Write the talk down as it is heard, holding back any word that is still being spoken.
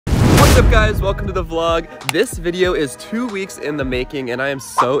What's up guys, welcome to the vlog. This video is 2 weeks in the making and I am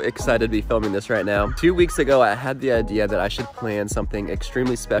so excited to be filming this right now. 2 weeks ago I had the idea that I should plan something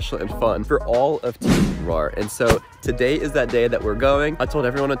extremely special and fun for all of Team RAR. And so today is that day that we're going. I told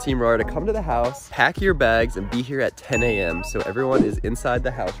everyone on Team RAR to come to the house, pack your bags and be here at 10 a.m. So everyone is inside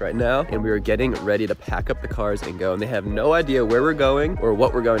the house right now and we are getting ready to pack up the cars and go. And they have no idea where we're going or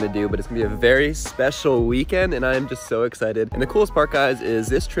what we're going to do, but it's gonna be a very special weekend and I am just so excited. And the coolest part guys is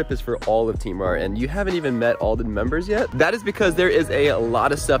this trip is for all of Team RAR and you haven't even met all the members yet. That is because there is a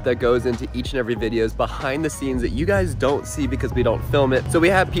lot of stuff that goes into each and every videos behind the scenes that you guys don't see because we don't film it. So we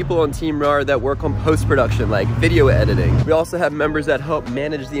have people on Team RAR that work on post-production like video editing. We also have members that help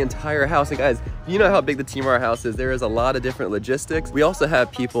manage the entire house. And guys, you know how big the Team RAR house is. There is a lot of different logistics. We also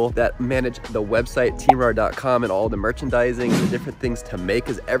have people that manage the website teamrar.com and all the merchandising and the different things to make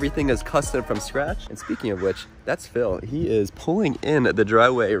because everything is custom from scratch. And speaking of which, that's Phil. He is pulling in the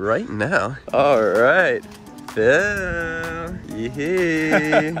driveway right now. All right, Phil.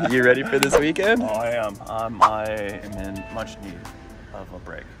 Yee-hee. You ready for this weekend? Oh, I am. I am in much need of a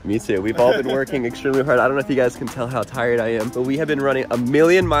break. Me too. We've all been working extremely hard. I don't know if you guys can tell how tired I am, but we have been running a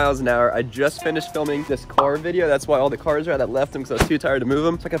million miles an hour. I just finished filming this car video. That's why all the cars are out. I left them because I was too tired to move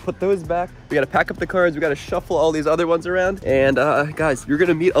them. So I gotta put those back. We gotta pack up the cars. We gotta shuffle all these other ones around. And guys, you're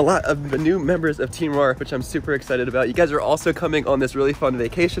gonna meet a lot of the new members of Team RAR, which I'm super excited about. You guys are also coming on this really fun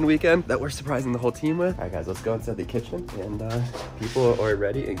vacation weekend that we're surprising the whole team with. All right guys, let's go inside the kitchen and people are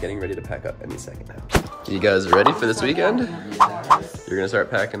ready and getting ready to pack up any second now. You guys ready for this weekend? You're gonna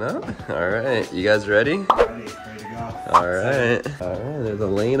start packing up? All right, you guys ready? Ready to go. All right, there's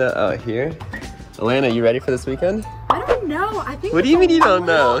Elena out here. Elena, you ready for this weekend? I don't know. I think. What do you mean you don't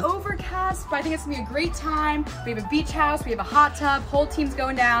know? Overcast, but I think it's gonna be a great time. We have a beach house, we have a hot tub, whole team's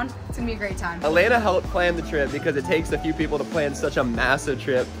going down. It's gonna be a great time. Elena helped plan the trip because it takes a few people to plan such a massive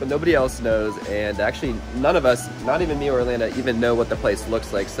trip, but nobody else knows. And actually, none of us, not even me or Elena, even know what the place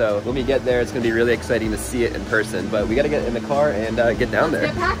looks like. So when we get there, it's gonna be really exciting to see it in person. But we gotta get in the car and get down there.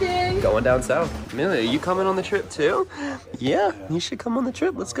 Get packing. Going down south. Amelia, are you coming on the trip too? Yeah, you should come on the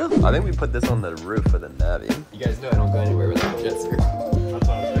trip. Let's go. I think we put this on the roof of the Navi. You guys know I don't go anywhere without a jet ski. That's what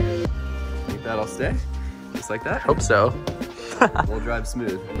I was thinking. Think that'll stay? Just like that? Hope so. We'll drive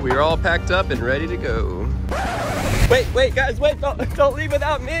smooth. We're all packed up and ready to go. Wait, guys, wait, don't leave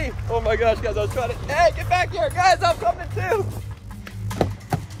without me. Oh my gosh, guys, I was trying to, hey, get back here. Guys, I'm coming too.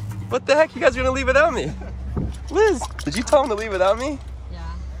 What the heck, you guys are gonna leave without me? Liz, did you tell them to leave without me? Yeah.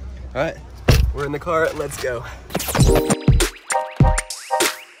 All right, we're in the car, let's go.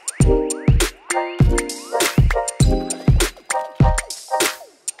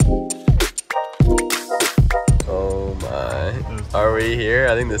 Are we here?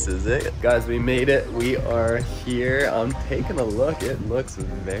 I think this is it. Guys, we made it. We are here. I'm taking a look. It looks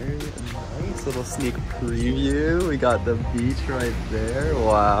very nice. Little sneak preview. We got the beach right there.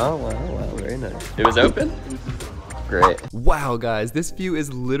 Wow, very nice. It was open? Great. Wow, guys, this view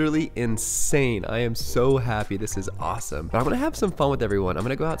is literally insane. I am so happy. This is awesome. But I'm gonna have some fun with everyone. I'm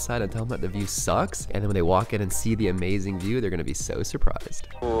gonna go outside and tell them that the view sucks. And then when they walk in and see the amazing view, they're gonna be so surprised.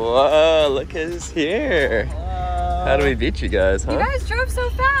 Whoa, look who's here. How do we beat you guys, huh? You guys drove so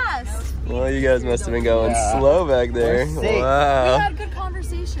fast. Well, you guys must have been going slow back there. Wow. We had good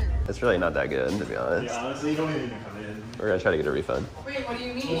conversation. It's really not that good, to be honest. Yeah, honestly, you don't even come in. We're gonna try to get a refund. Wait, what do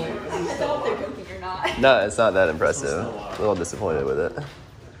you mean? I don't think they're cooking or not. No, it's not that impressive. A little disappointed with it.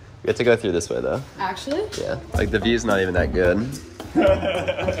 We have to go through this way, though. Actually? Yeah. Like, the view's not even that good.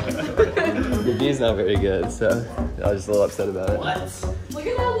 The view's not very good, so I was just a little upset about it. What? Look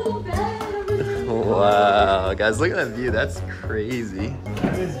at that little bed. Wow, guys, look at that view. That's crazy.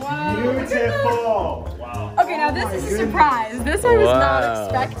 That is beautiful. Wow. Okay, now this is a surprise. This I was not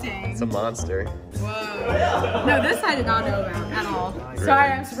expecting. It's a monster. Whoa. No, this I did not know about at all.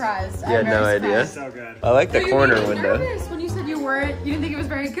 Sorry, I'm surprised. You had no idea? So good. I like the corner You window. nervous when you said you didn't think it was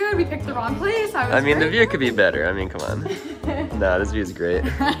very good. We picked the wrong place. I mean, the view could be better. I mean, come on. No, this view is great.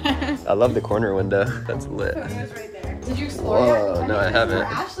 I love the corner window. That's lit. Tony's right there. Did you explore Whoa, yet? no, I haven't. Where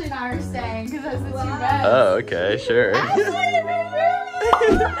Ashley and I are staying because that's the 2 beds. Oh, okay, sure. Ashley,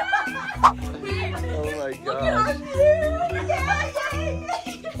 Oh my look at our gosh. view.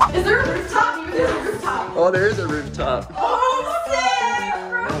 Is there a rooftop? There's a rooftop. Oh, there is a rooftop. Oh, sick!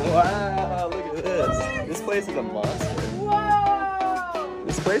 Wow, look at this. This place is a monster. Wow.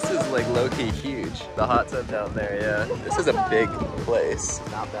 This place is like low-key huge. The hot tub down there, yeah. This is a big place.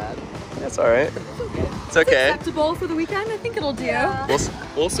 Not bad. That's all right. It's okay. Acceptable for the weekend. I think it'll do.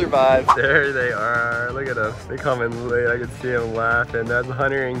 We'll survive. There they are. Look at them. They come in late. I can see them laughing. That's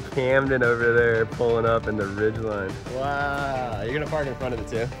Hunter and Camden over there pulling up in the ridgeline. Wow. You're gonna park in front of it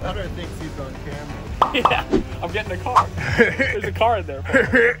too. Hunter thinks he's on camera. Yeah, I'm getting a car. There's a car in there. Go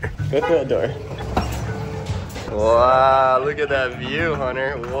through that door. Wow, look at that view,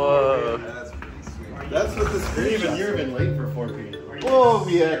 Hunter. Whoa. That's what the screen. You've been late for 4 p.m. Oh,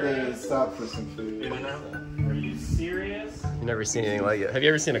 we had to stop for some food. Are you serious? You've never seen anything like it. Have you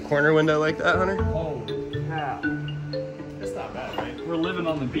ever seen a corner window like that, Hunter? Oh, cow. That's not bad, right? We're living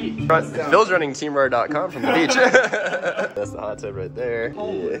on the beach. Phil's running teamrar.com from the beach. That's the hot tub right there.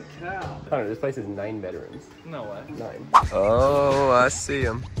 Holy cow. Hunter, this place is 9 bedrooms. No way. 9. Oh, I see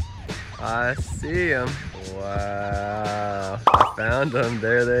them. I see them. Wow. I found them.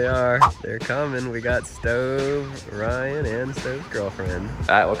 There they are. They're coming. We got Stove, Ryan, and Stove's girlfriend. All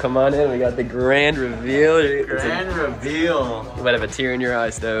right, well, come on in. We got the grand reveal. Grand reveal. You might have a tear in your eye,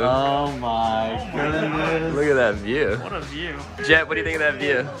 Stove. Oh my goodness. Look at that view. What a view. Jet, what do you think of that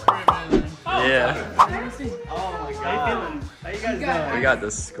view? Yeah. Oh my god. How you feeling? How you guys doing? We got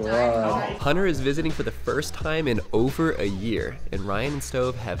the squad. Hunter is visiting for the first time in over a year, and Ryan and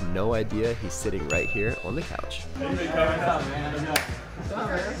Stove have no idea he's sitting right here on the couch. Oh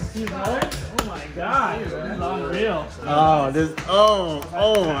my god, this is unreal. Oh, this.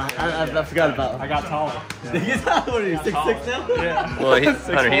 I forgot about. I got taller. What are you, 6'6" now? Yeah. Well,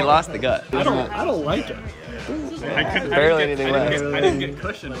 Hunter, he lost the gut. I don't like it. Barely anything left. I didn't get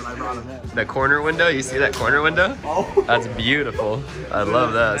cushioned when I brought him in. The corner window, you see that corner window? Oh. That's beautiful. I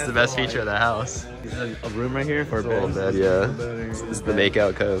love that. It's the best feature of the house. A room right here for a Oh, bed. bed, yeah. This is the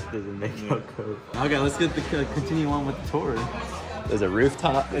makeout cove. Okay, let's get the continue on with the tour. There's a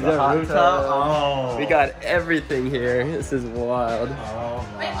rooftop. Is there a rooftop? Oh. We got everything here. This is wild. Oh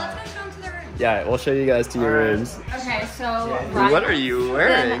Wait, let's go show them to their room. Yeah, we'll show you guys to your rooms. Okay, so What are you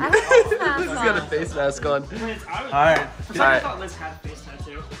wearing? I have a face mask He's got a on. face mask on. Alright. I thought Liz had a face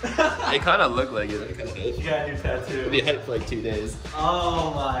tattoo. They kind of look like it. You got your tattoo. It'll be hyped for like 2 days.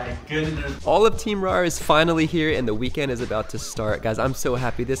 Oh my goodness. All of Team RAR is finally here and the weekend is about to start. Guys, I'm so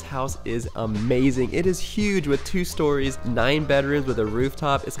happy. This house is amazing. It is huge with 2 stories, 9 bedrooms with a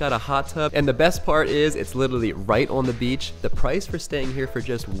rooftop. It's got a hot tub. And the best part is it's literally right on the beach. The price for staying here for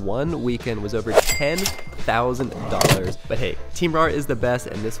just 1 weekend was over $10,000. But hey, Team RAR is the best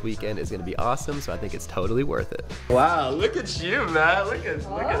and this weekend is gonna be awesome. So I think it's totally worth it. Wow, look at you, man. Look at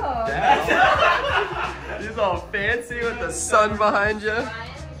that. He's all fancy with the sun behind you.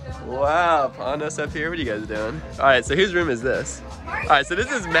 Wow, pond us up here. What are you guys doing? All right, so whose room is this? All right, so this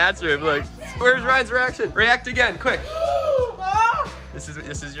is Matt's room. Look, where's Ryan's reaction? React again, quick. This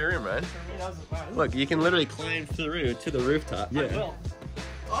is your room, Ryan. Look, you can literally climb through to the rooftop. Yeah.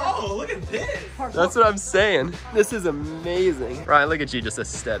 Oh, look at this. That's what I'm saying. This is amazing. Ryan, look at you, just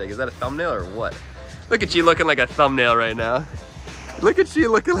aesthetic. Is that a thumbnail or what? Look at you looking like a thumbnail right now. Look at you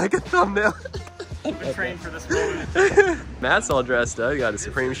looking like a thumbnail. I've been trained for this moment. Matt's all dressed up. He got a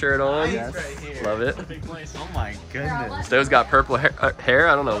Supreme shirt on. Yes. Love it. Big place. Oh my goodness. Stove's got purple hair.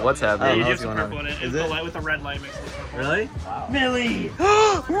 I don't know what's happening. You do what's have some going purple in on? it. Is It's the it? light with the red light mixed with purple. Really? Wow. Millie.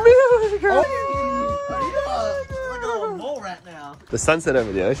 Look at a little mole rat now. The sunset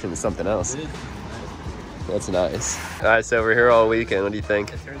over the ocean is something else. That's nice. All right, so we're here all weekend. What do you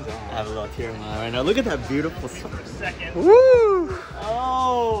think? I have a little tear in my eye right now. Look at that beautiful sunset. Second. Woo!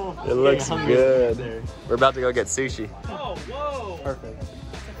 Oh. It looks Getting hungry good. there. We're about to go get sushi. Oh, whoa. Perfect.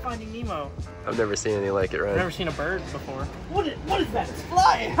 It's like Finding Nemo. I've never seen anything like it, I've right? never seen a bird before. What is that? It's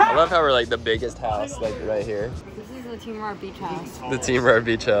flying. I love how we're like the biggest house, like right here. This is the Team RAR beach house. The Team RAR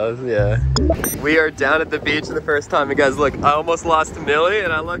beach house, yeah. We are down at the beach the first time. And guys, look, I almost lost Millie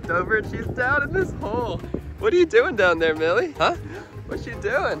and I looked over and she's down in this hole. What are you doing down there, Millie? Huh? What's she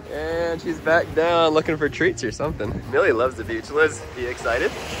doing? And she's back down looking for treats or something. Millie loves the beach. Liz, are you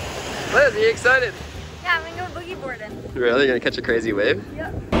excited? Liz, are you excited? Yeah, I'm gonna go boogie boarding. Really? You're gonna catch a crazy wave?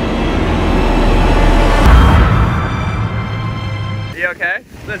 Yep. Are you okay?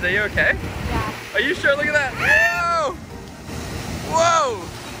 Liz, are you okay? Yeah. Are you sure? Look at that. Whoa! Whoa!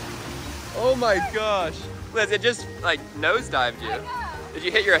 Oh my gosh. Liz, it just like nosedived you. Did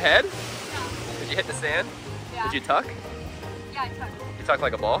you hit your head? No. Did you hit the sand? Yeah. Did you tuck? Yeah, I tucked. You tuck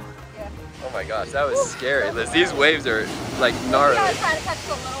like a ball? Yeah. Oh my gosh, that was scary. Liz, these waves are like gnarly. We gotta try to catch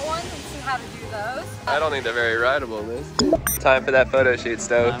the little ones and see how to do those. I don't think they're very rideable, Liz. Time for that photo shoot,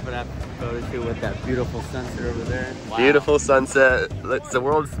 Stove. Time for that photo shoot with that beautiful sunset over there. Wow. Beautiful sunset. It's the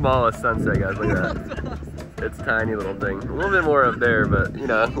world's smallest sunset, guys. Look at that. It's a tiny little thing. A little bit more up there, but you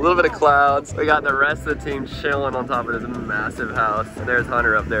know, a little bit of clouds. We got the rest of the team chilling on top of this massive house. There's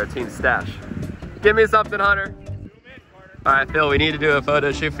Hunter up there, Team Stash. Give me something, Hunter. All right, Phil, we need to do a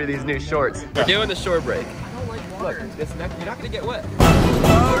photo shoot for these new shorts. We're doing the shore break. Look, this neck, you're not gonna get wet.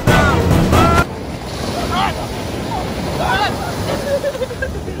 Oh no!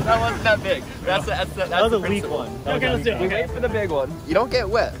 That wasn't that big. That's that was a weak one. Okay, let's do it. We wait for the big one. You don't get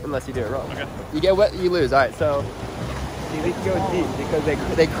wet unless you do it wrong. Okay. You get wet, you lose. All right, so you need to go deep because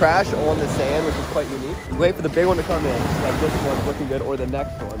they crash on the sand, which is quite unique. You wait for the big one to come in, like this one's looking good, or the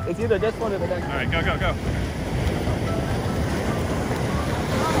next one. It's either this one or the next one. All right, go, go, go.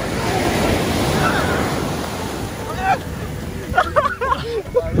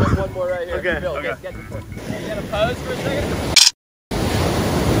 All right, we have one more right here. Okay, Bill, okay. Get this one. You gotta pose for a second.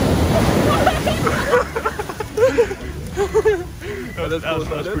 that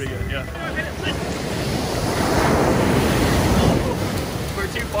was pretty good, yeah. We're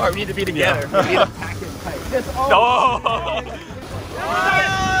too far, we need to be together. Yeah. We need to pack it tight. This, Oh!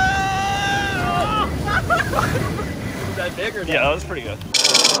 Is that big or not? Yeah, that was pretty good.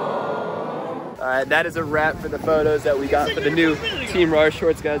 Alright, that is a wrap for the photos that we got for the new Team RAR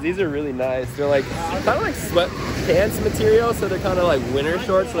shorts, guys. These are really nice. They're like kind of like sweatpants material, so they're kind of like winter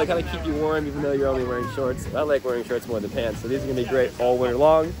shorts, so they kind of keep you warm even though you're only wearing shorts. I like wearing shorts more than pants, so these are gonna be great all winter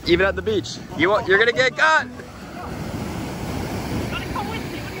long, even at the beach. You're gonna get caught.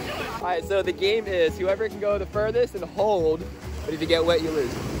 Alright, so the game is whoever can go the furthest and hold, but if you get wet, you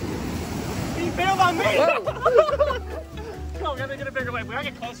lose. He bailed on me! Whoa. No, we gotta get a bigger wave. We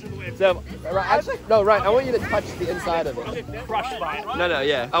gotta get closer to the wave. So, actually, no, Ryan, I want you to touch the inside of it. I'll get crushed by it. No,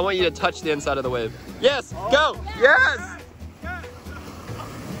 yeah. I want you to touch the inside of the wave. Yes, go! Yes!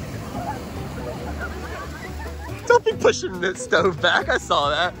 Don't be pushing the stove back. I saw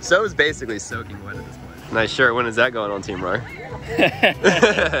that. So is basically soaking wet at this point. Nice shirt. When is that going on Team RAR?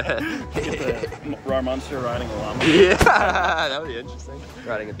 The RAR monster riding a llama. Yeah, that would be interesting.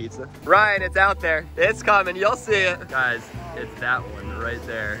 Riding a pizza. Ryan, it's out there. It's coming. You'll see it. Guys, it's that one right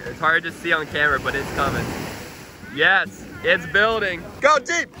there. It's hard to see on camera, but it's coming. Yes, it's building. Go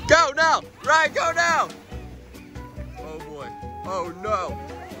deep. Go now. Ryan, go now. Oh boy. Oh no.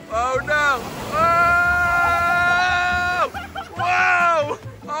 Oh no. Oh! Whoa!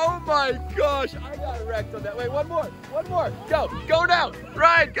 Oh my gosh. I got wrecked on that. Wait, one more. One more. Go. Go now.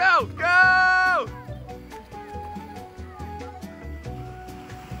 Ryan, go. Go!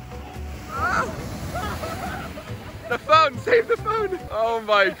 The phone, save the phone. Oh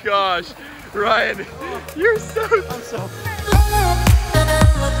my gosh. Ryan, you're so... I'm so...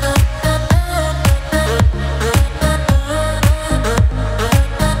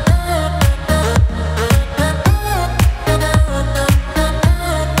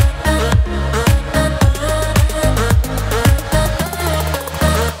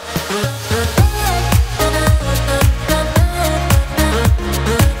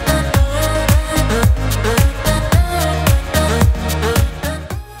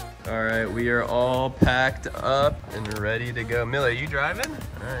 Packed up and ready to go. Millie, are you driving?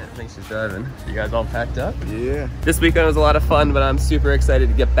 All right, I think she's driving. You guys all packed up? Yeah. This weekend was a lot of fun, but I'm super excited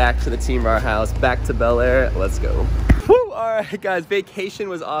to get back to the Team RAR house, back to Bel Air. Let's go. Woo! All right, guys, vacation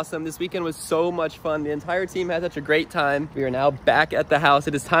was awesome. This weekend was so much fun. The entire team had such a great time. We are now back at the house.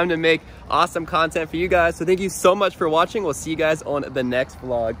 It is time to make awesome content for you guys. So thank you so much for watching. We'll see you guys on the next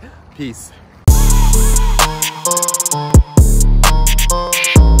vlog. Peace.